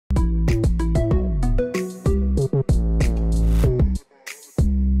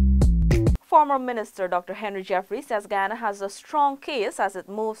Former Minister Dr. Henry Jeffery says Guyana has a strong case as it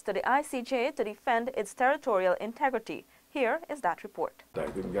moves to the ICJ to defend its territorial integrity. Here is that report. I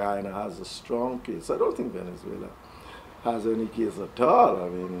think Guyana has a strong case. I don't think Venezuela has any case at all. I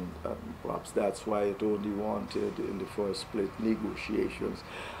mean, perhaps that's why it only wanted in the first place negotiations,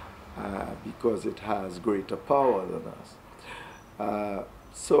 because it has greater power than us.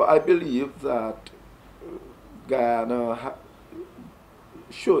 So I believe that Guyana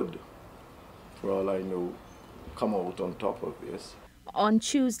should, for all I know, come out on top of this. On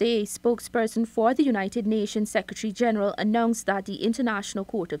Tuesday, a spokesperson for the United Nations Secretary General announced that the International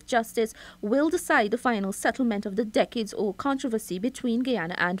Court of Justice will decide the final settlement of the decades-old controversy between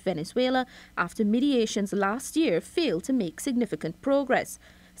Guyana and Venezuela after mediations last year failed to make significant progress.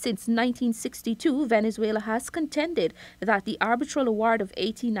 Since 1962, Venezuela has contended that the arbitral award of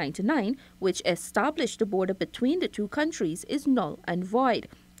 1899, which established the border between the two countries, is null and void.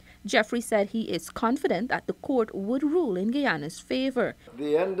 Jeffery said he is confident that the court would rule in Guyana's favor. At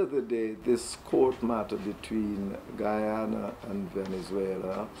the end of the day, this court matter between Guyana and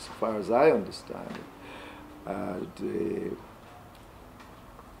Venezuela, as far as I understand it,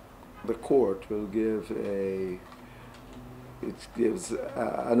 the court will give an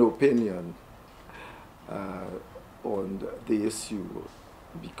opinion on the issue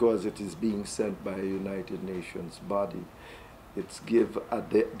because it is being sent by a United Nations body. It's give a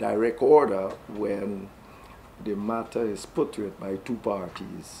direct order when the matter is put to it by two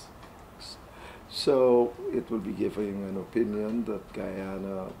parties. So it will be giving an opinion that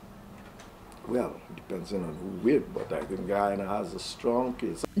Guyana, well, it depends on who wins, but I think Guyana has a strong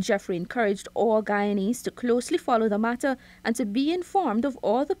case. Jeffery encouraged all Guyanese to closely follow the matter and to be informed of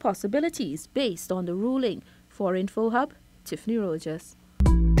all the possibilities based on the ruling. For InfoHub, Tiffany Rogers.